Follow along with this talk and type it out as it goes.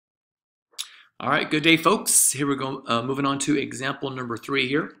All right, good day, folks. Here we go. Moving on to example number 3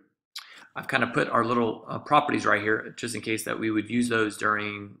 here. I've kind of put our little properties right here, just in case that we would use those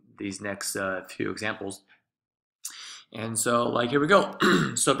during these next few examples. And so, like, here we go.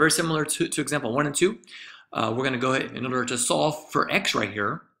 So very similar to example 1 and 2. We're going to go ahead, in order to solve for x right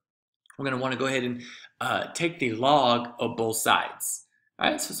here, we're going to want to go ahead and take the log of both sides.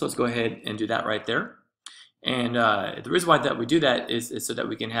 All right, so let's go ahead and do that right there. And the reason why that we do that is so that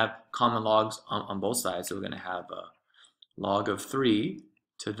we can have common logs on both sides. So we're going to have log of 3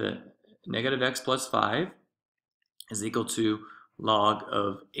 to the negative x plus 5 is equal to log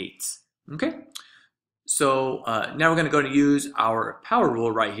of 8. Okay, so now we're going to go to use our power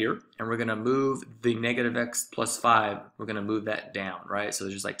rule right here, and we're going to move the negative x plus 5, we're going to move that down, right? So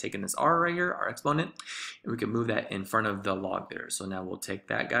it's just like taking this r right here, our exponent, and we can move that in front of the log there. So now we'll take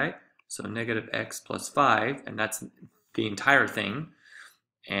that guy. So negative x plus 5, and that's the entire thing,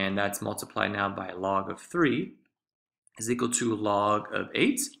 and that's multiplied now by log of 3 is equal to log of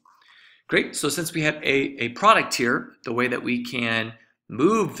 8. Great, so since we have a product here, the way that we can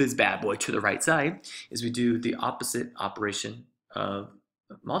move this bad boy to the right side is we do the opposite operation of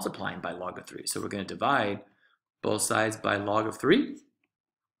multiplying by log of 3. So we're going to divide both sides by log of 3.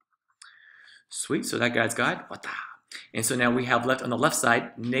 Sweet, so that guy's got what the. And so now we have left on the left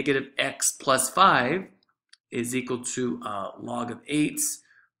side, negative x plus 5 is equal to log of 8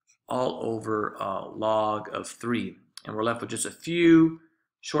 all over log of 3. And we're left with just a few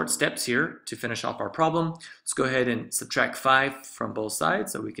short steps here to finish off our problem. Let's go ahead and subtract 5 from both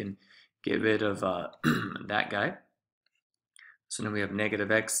sides so we can get rid of that guy. So now we have negative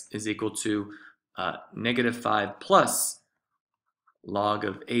x is equal to negative 5 plus log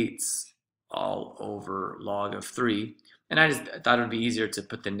of 8 all over log of 3. And I just thought it would be easier to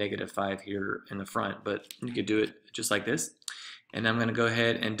put the negative 5 here in the front, but you could do it just like this. And I'm going to go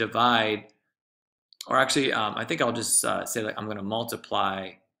ahead and divide, or actually I think I'll just say like I'm going to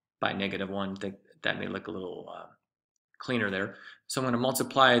multiply by negative 1. I think that may look a little cleaner there. So I'm going to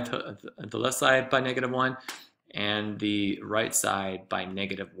multiply the left side by negative 1 and the right side by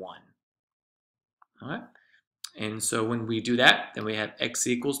negative 1. All right. And so when we do that, then we have x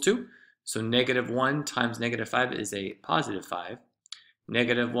equals 2. So negative 1 times negative 5 is a positive 5.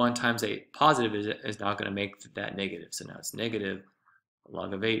 Negative 1 times a positive is now going to make that negative. So now it's negative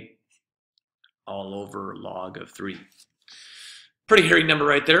log of 8 all over log of 3. Pretty hairy number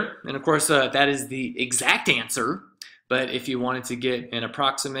right there. And of course, that is the exact answer. But if you wanted to get an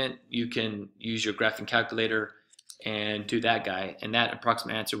approximate, you can use your graphing calculator and do that guy. And that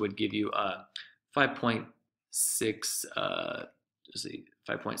approximate answer would give you 5.6, let's see,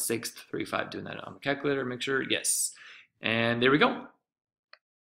 5.635, doing that on the calculator, make sure, yes. And there we go.